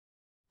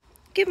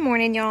Good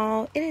morning,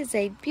 y'all. It is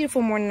a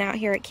beautiful morning out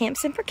here at Camp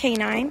Semper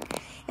Canine.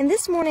 And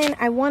this morning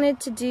I wanted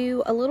to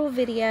do a little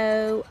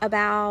video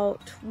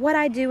about what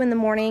I do in the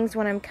mornings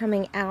when I'm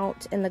coming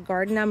out in the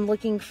garden. I'm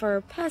looking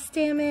for pest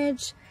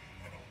damage,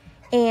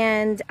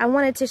 and I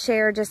wanted to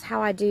share just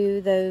how I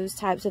do those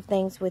types of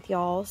things with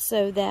y'all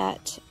so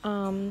that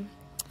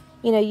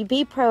you know, you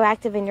be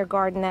proactive in your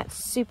garden.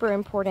 That's super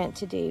important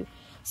to do.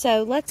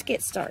 So let's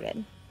get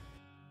started.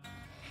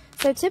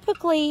 So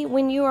typically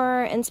when you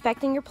are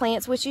inspecting your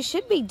plants, which you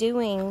should be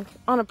doing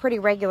on a pretty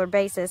regular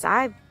basis,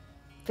 I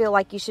feel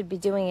like you should be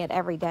doing it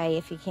every day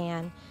if you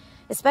can,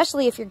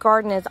 especially if your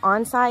garden is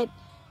on site.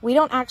 We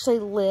don't actually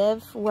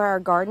live where our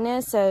garden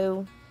is,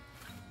 so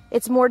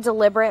it's more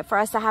deliberate for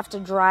us to have to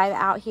drive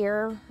out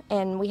here,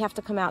 and we have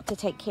to come out to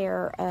take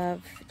care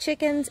of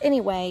chickens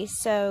anyway.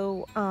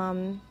 So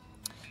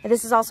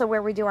this is also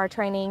where we do our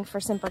training for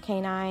Semper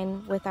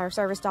Canine with our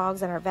service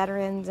dogs, and our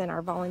veterans and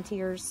our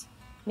volunteers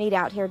meet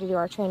out here to do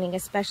our training,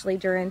 especially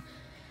during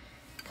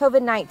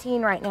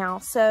COVID-19 right now.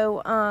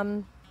 So,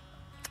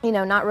 you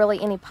know, not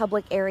really any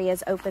public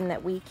areas open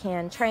that we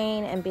can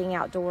train, and being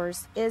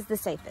outdoors is the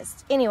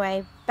safest.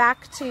 Anyway,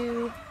 back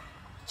to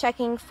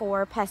checking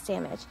for pest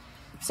damage.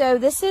 So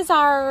this is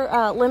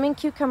our lemon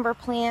cucumber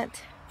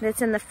plant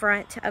that's in the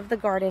front of the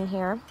garden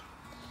here.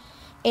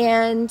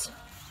 And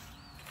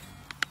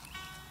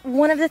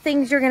one of the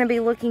things you're going to be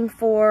looking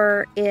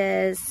for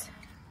is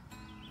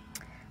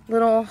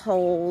little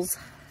holes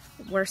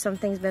where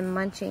something's been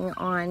munching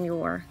on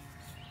your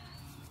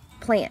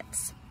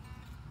plants.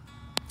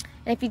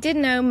 And if you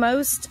didn't know,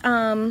 most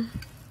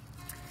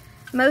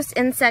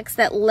insects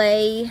that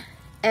lay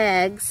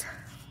eggs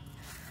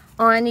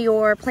on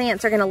your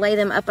plants are going to lay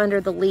them up under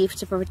the leaf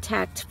to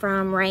protect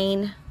from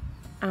rain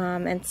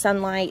and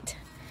sunlight.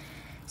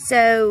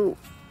 So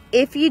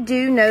if you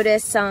do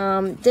notice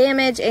some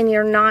damage and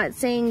you're not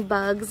seeing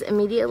bugs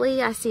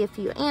immediately, I see a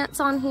few ants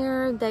on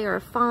here. They are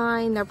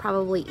fine. They're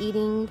probably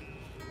eating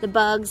the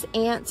bugs.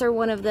 Ants are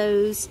one of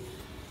those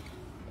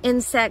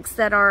insects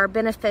that are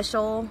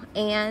beneficial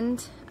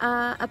and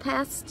a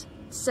pest.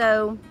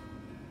 So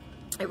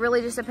it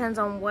really just depends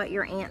on what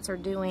your ants are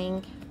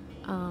doing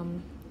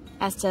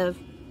as to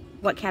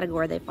what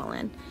category they fall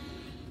in.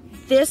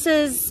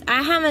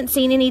 I haven't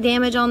seen any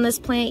damage on this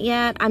plant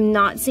yet. I'm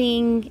not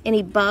seeing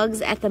any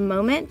bugs at the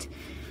moment,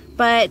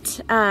 but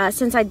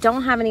since I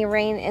don't have any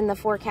rain in the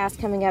forecast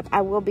coming up, I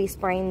will be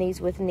spraying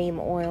these with neem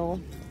oil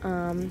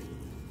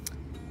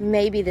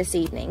maybe this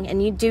evening.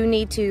 And you do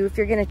need to, if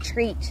you're going to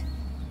treat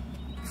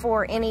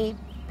for any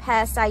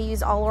pests, I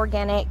use all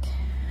organic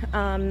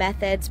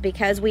methods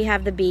because we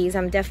have the bees.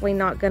 I'm definitely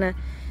not going to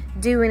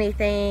do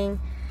anything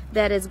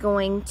that is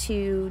going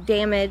to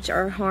damage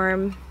or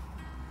harm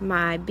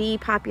my bee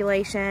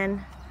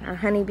population, our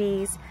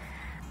honeybees.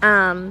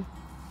 So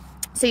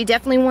you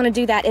definitely want to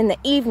do that in the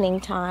evening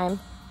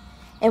time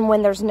and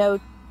when there's no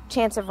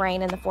chance of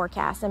rain in the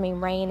forecast. I mean,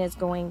 rain is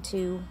going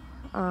to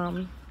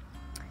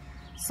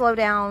slow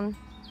down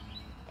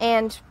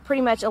and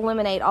pretty much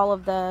eliminate all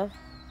of the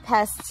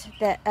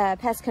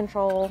pest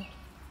control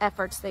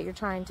efforts that you're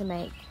trying to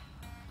make.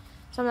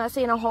 So I'm not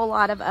seeing a whole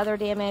lot of other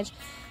damage.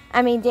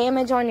 I mean,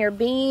 damage on your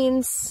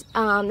beans.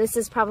 This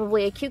is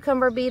probably a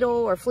cucumber beetle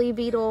or flea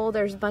beetle.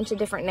 There's a bunch of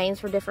different names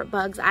for different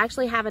bugs. I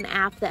actually have an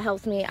app that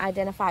helps me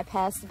identify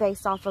pests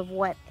based off of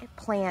what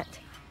plant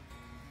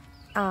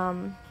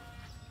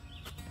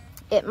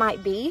it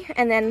might be.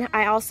 And then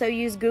I also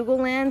use Google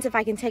Lens. If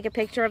I can take a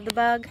picture of the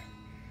bug,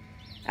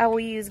 I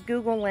will use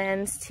Google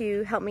Lens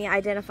to help me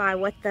identify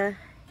what the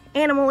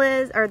animal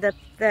is, or the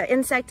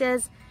insect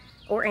is,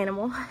 or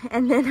animal.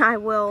 And then I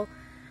will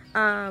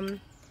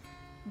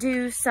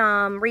do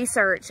some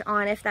research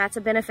on if that's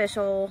a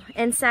beneficial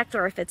insect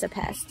or if it's a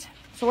pest.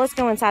 So let's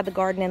go inside the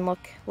garden and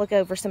look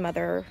over some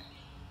other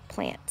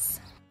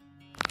plants.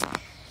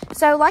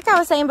 So like I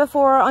was saying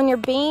before, on your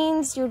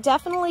beans, you're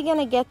definitely going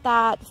to get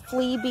that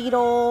flea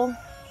beetle,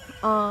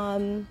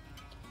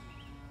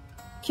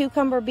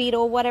 cucumber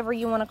beetle, whatever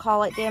you want to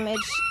call it, damage.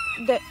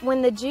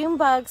 When the June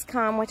bugs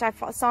come, which I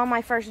saw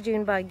my first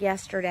June bug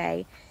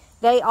yesterday,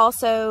 they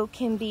also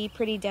can be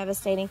pretty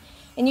devastating.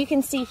 And you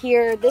can see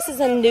here, this is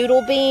a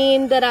noodle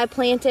bean that I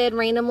planted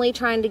randomly,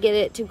 trying to get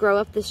it to grow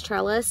up this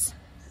trellis.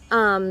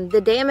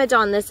 The damage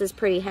on this is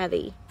pretty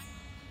heavy.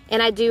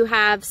 And I do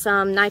have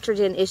some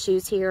nitrogen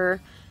issues here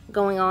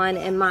going on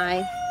in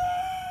my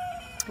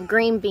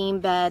green bean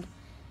bed.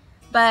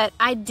 But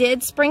I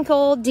did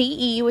sprinkle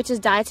DE, which is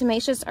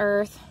diatomaceous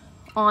earth,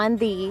 on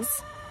these.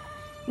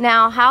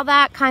 Now, how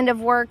that kind of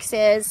works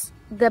is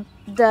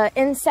the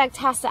insect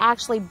has to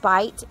actually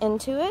bite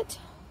into it.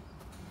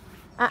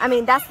 I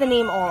mean, that's the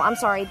neem oil. I'm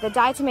sorry. The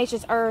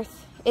diatomaceous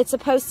earth, it's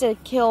supposed to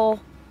kill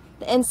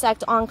the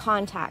insect on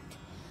contact.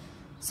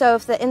 So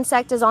if the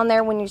insect is on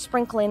there when you're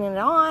sprinkling it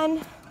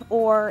on,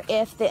 or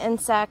if the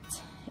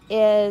insect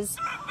is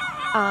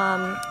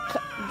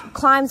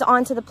climbs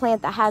onto the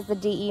plant that has the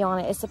DE on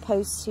it, it's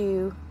supposed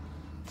to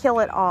kill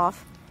it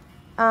off.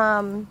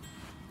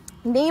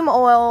 Neem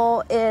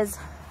oil is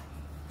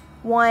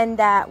one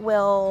that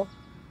will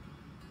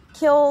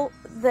kill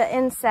the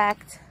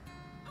insect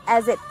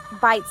as it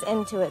bites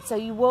into it. So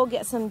you will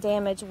get some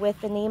damage with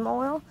the neem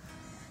oil.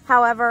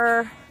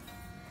 However,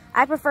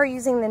 I prefer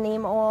using the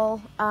neem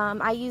oil.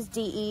 I use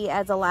DE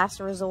as a last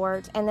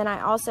resort, and then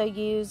I also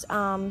use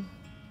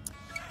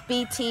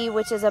BT,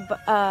 which is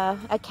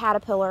a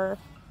caterpillar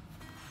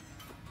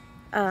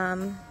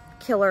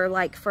killer,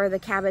 like for the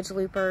cabbage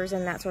loopers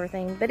and that sort of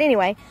thing. But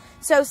anyway,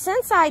 so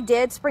since I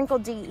did sprinkle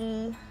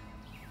DE,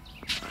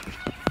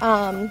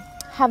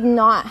 have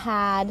not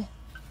had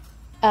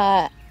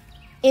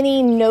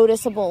any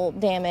noticeable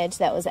damage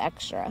that was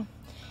extra.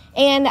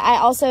 And I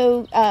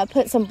also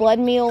put some blood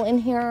meal in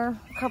here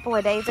a couple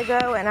of days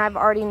ago, and I've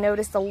already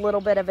noticed a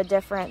little bit of a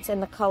difference in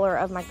the color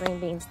of my green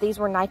beans. These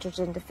were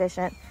nitrogen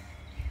deficient.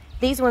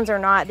 These ones are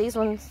not. These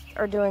ones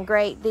are doing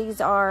great.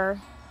 These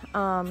are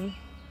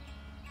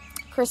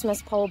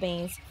Christmas pole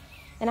beans.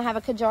 And I have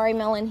a Kajari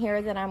melon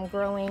here that I'm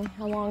growing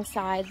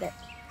alongside that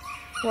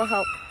will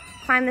help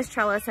climb this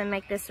trellis and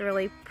make this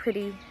really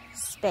pretty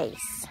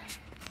space.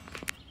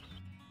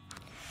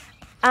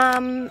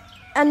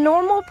 A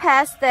normal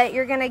pest that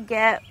you're gonna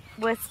get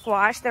with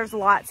squash, there's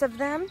lots of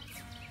them.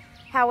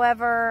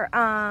 However,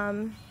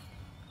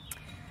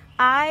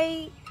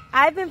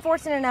 I've been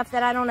fortunate enough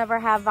that I don't ever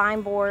have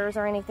vine borers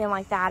or anything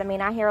like that. I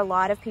mean, I hear a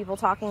lot of people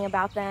talking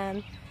about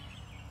them.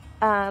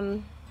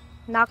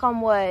 Knock on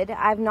wood,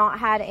 I've not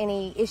had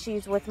any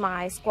issues with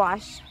my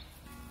squash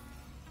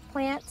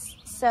plants,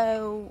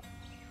 so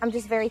I'm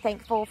just very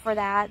thankful for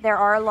that. There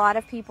are a lot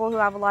of people who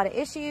have a lot of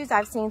issues.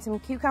 I've seen some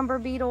cucumber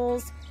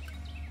beetles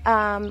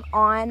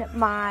on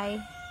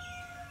my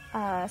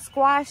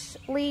squash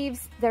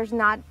leaves. There's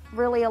not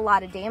really a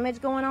lot of damage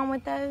going on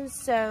with those,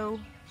 so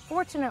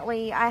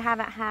fortunately I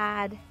haven't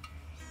had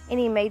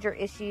any major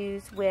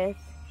issues with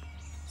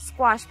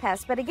squash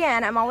pests. But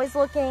again, I'm always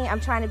looking, I'm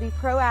trying to be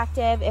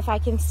proactive. If I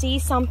can see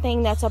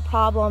something that's a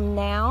problem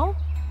now,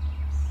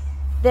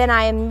 then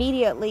I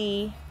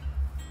immediately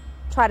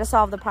try to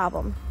solve the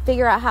problem,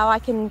 figure out how I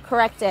can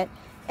correct it.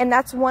 And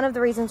that's one of the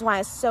reasons why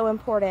it's so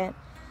important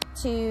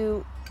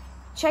to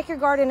check your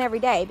garden every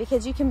day,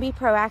 because you can be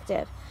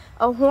proactive.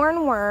 A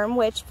hornworm,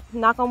 which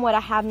knock on wood, I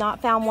have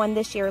not found one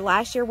this year.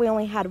 Last year we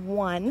only had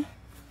one.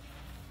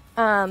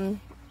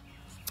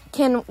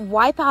 Can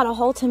wipe out a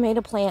whole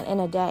tomato plant in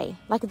a day,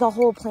 like the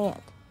whole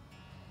plant,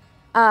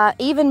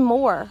 even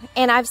more.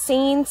 And I've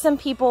seen some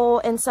people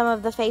in some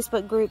of the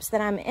Facebook groups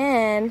that I'm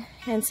in,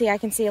 and see, I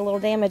can see a little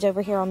damage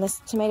over here on this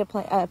tomato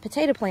plant,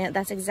 potato plant.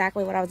 That's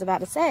exactly what I was about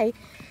to say.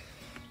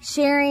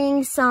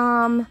 Sharing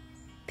some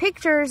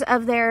pictures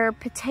of their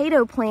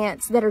potato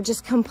plants that are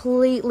just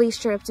completely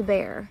stripped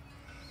bare.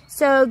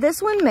 So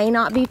this one may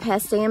not be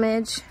pest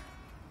damage.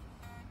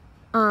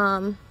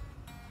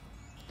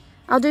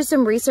 I'll do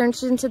some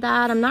research into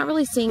that. I'm not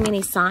really seeing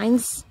any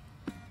signs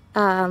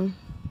of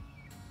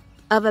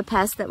a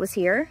pest that was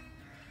here.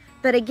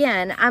 But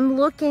again, I'm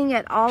looking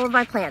at all of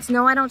my plants.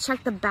 No, I don't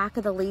check the back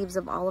of the leaves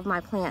of all of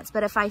my plants,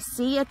 but if I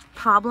see a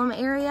problem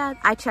area,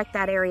 I check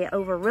that area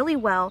over really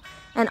well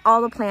and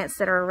all the plants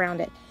that are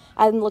around it.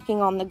 I'm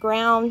looking on the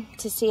ground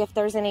to see if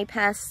there's any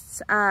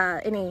pests,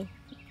 any,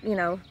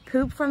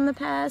 poop from the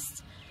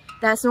pests.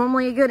 That's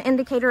normally a good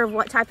indicator of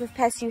what type of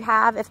pest you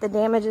have if the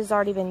damage has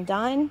already been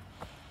done.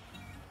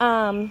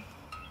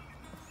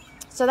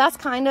 So that's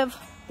kind of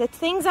the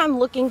things I'm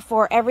looking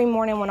for every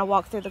morning when I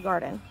walk through the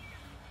garden.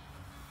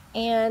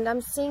 And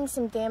I'm seeing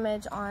some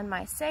damage on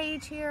my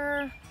sage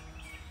here.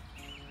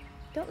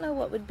 Don't know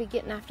what would be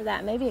getting after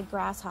that. Maybe a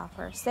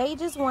grasshopper.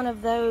 Sage is one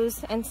of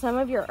those, and some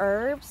of your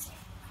herbs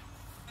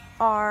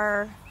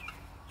are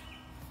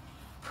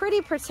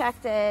pretty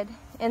protected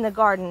in the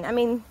garden. I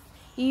mean,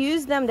 you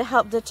use them to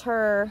help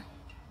deter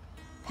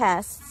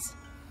pests.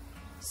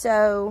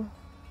 So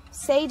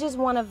sage is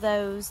one of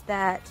those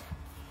that,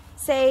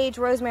 sage,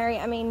 rosemary,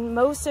 I mean,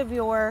 most of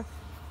your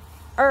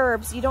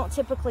herbs, you don't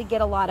typically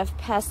get a lot of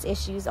pest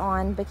issues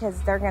on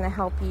because they're going to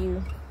help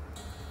you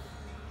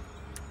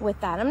with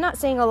that. I'm not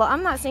seeing a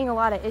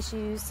lot of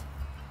issues.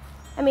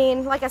 I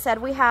mean, like I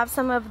said, we have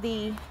some of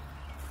the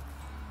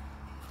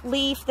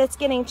leaf that's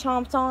getting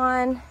chomped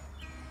on.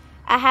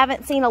 I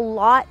haven't seen a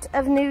lot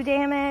of new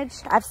damage.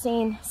 I've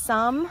seen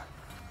some,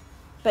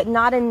 but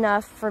not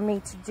enough for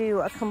me to do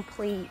a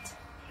complete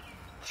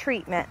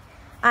treatment.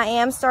 I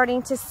am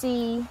starting to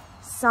see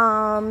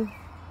some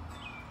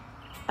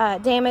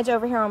damage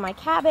over here on my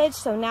cabbage.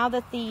 So now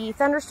that the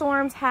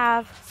thunderstorms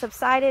have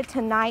subsided,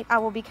 tonight I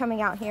will be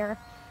coming out here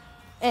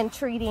and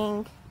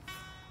treating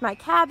my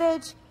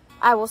cabbage.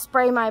 I will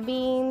spray my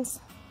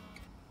beans,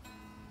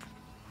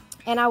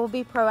 and I will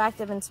be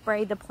proactive and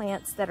spray the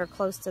plants that are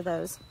close to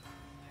those.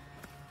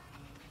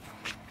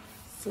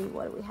 Let's see,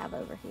 what do we have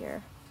over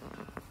here?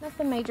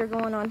 Nothing major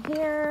going on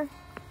here.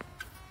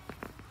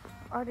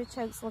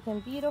 Artichokes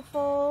looking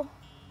beautiful.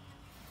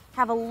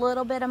 Have a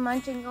little bit of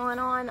munching going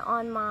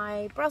on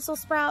my Brussels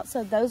sprouts,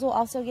 so those will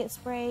also get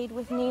sprayed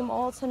with neem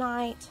oil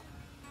tonight.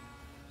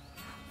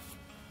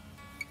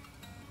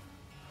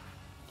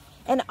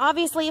 And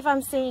obviously, if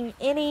I'm seeing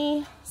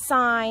any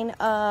sign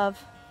of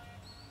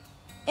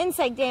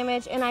insect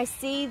damage and I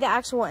see the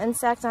actual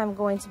insect, I'm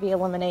going to be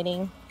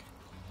eliminating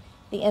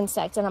the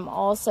insect, and I'm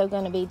also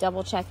going to be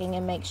double checking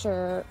and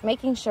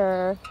making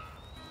sure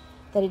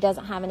that he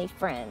doesn't have any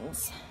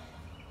friends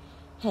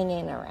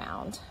hanging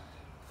around.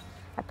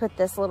 I put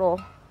this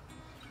little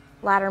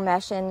ladder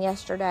mesh in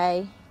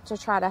yesterday to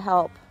try to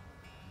help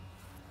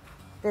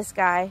this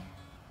guy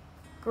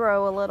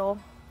grow a little.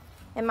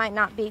 It might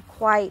not be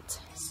quite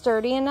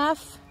sturdy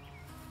enough,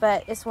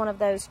 but it's one of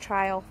those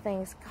trial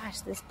things.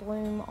 Gosh, this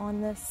bloom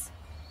on this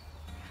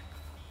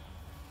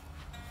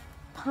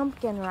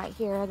pumpkin right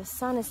here, the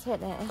sun is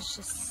hitting it. It's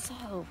just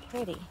so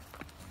pretty.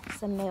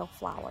 It's a male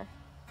flower.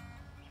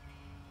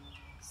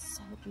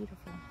 So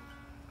beautiful.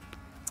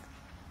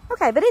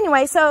 Okay, but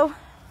anyway, so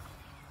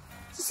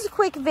just a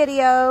quick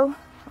video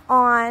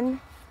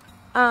on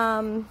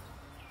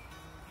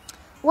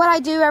what I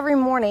do every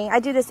morning. I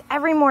do this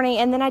every morning,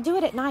 and then I do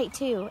it at night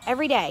too,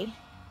 every day.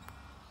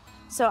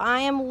 So I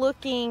am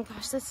looking,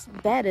 gosh, this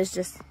bed is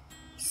just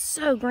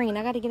so green.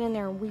 I got to get in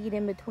there and weed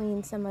in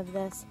between some of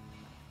this.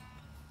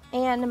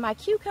 And my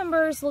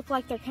cucumbers look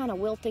like they're kind of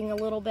wilting a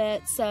little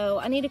bit, so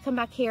I need to come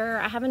back here.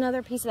 I have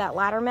another piece of that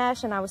ladder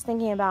mesh, and I was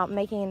thinking about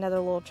making another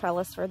little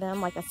trellis for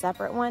them, like a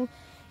separate one.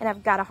 And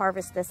I've got to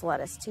harvest this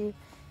lettuce too.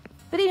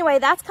 But anyway,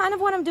 that's kind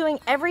of what I'm doing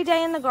every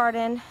day in the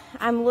garden.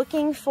 I'm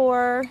looking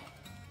for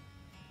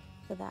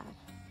that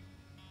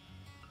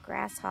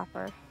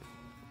grasshopper.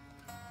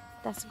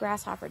 That's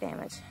grasshopper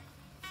damage.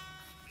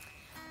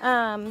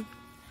 I'm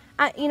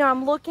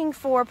looking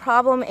for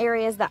problem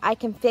areas that I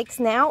can fix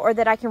now, or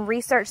that I can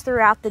research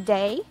throughout the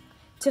day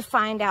to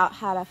find out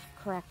how to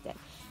correct it.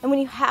 And when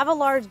you have a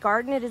large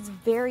garden, it is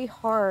very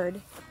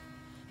hard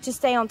to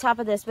stay on top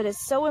of this, but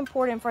it's so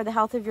important for the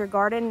health of your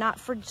garden, not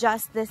for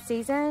just this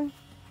season,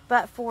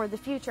 but for the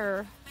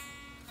future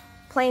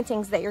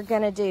plantings that you're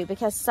gonna do,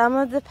 because some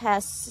of the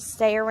pests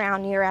stay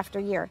around year after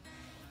year.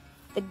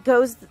 It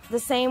goes the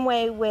same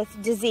way with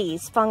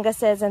disease,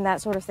 funguses, and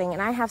that sort of thing.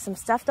 And I have some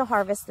stuff to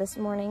harvest this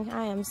morning.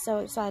 I am so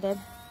excited.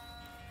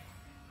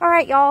 All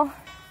right, y'all.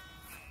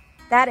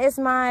 That is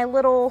my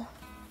little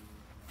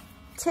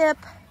tip.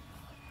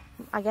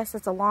 I guess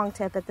it's a long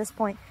tip at this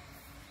point.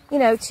 You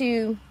know,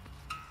 to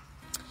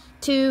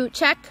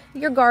check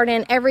your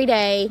garden every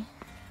day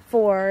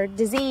for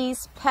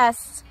disease,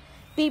 pests,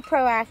 be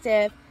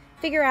proactive,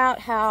 figure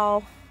out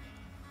how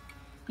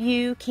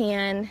you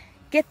can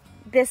get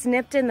this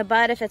nipped in the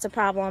bud if it's a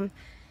problem.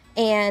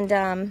 And is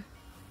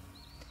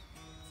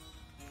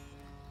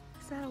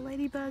that a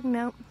ladybug?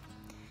 Nope.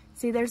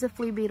 See, there's a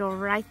flea beetle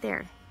right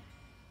there.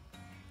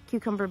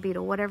 Cucumber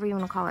beetle, whatever you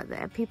want to call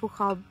it. People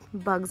call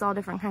bugs all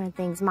different kind of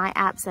things. My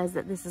app says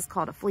that this is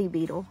called a flea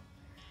beetle.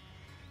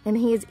 And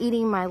he is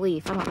eating my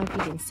leaf. I don't know if you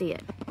can see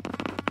it.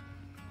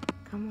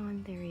 Come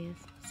on, there he is.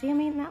 See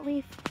him eating that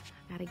leaf?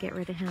 I gotta get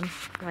rid of him,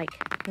 like,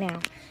 now.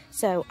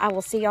 So I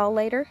will see y'all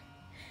later.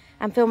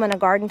 I'm filming a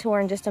garden tour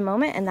in just a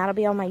moment, and that'll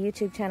be on my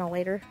YouTube channel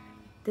later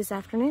this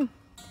afternoon.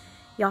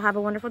 Y'all have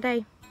a wonderful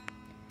day.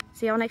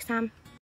 See y'all next time.